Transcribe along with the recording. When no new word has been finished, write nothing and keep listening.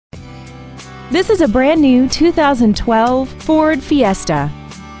This is a brand new 2012 Ford Fiesta.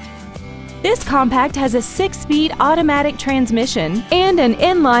 This compact has a 6-speed automatic transmission and an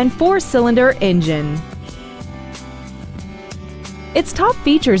inline 4-cylinder engine. Its top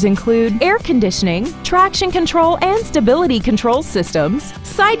features include air conditioning, traction control and stability control systems,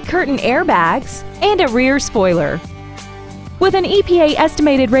 side curtain airbags, and a rear spoiler. With an EPA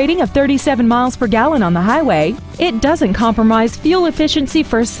estimated rating of 37 miles per gallon on the highway, it doesn't compromise fuel efficiency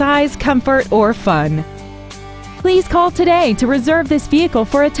for size, comfort, or fun. Please call today to reserve this vehicle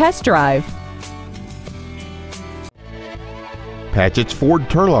for a test drive. Patchetts Ford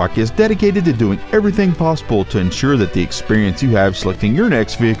Turlock is dedicated to doing everything possible to ensure that the experience you have selecting your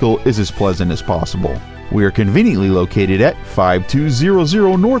next vehicle is as pleasant as possible. We are conveniently located at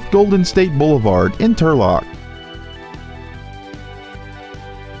 5200 North Golden State Boulevard in Turlock.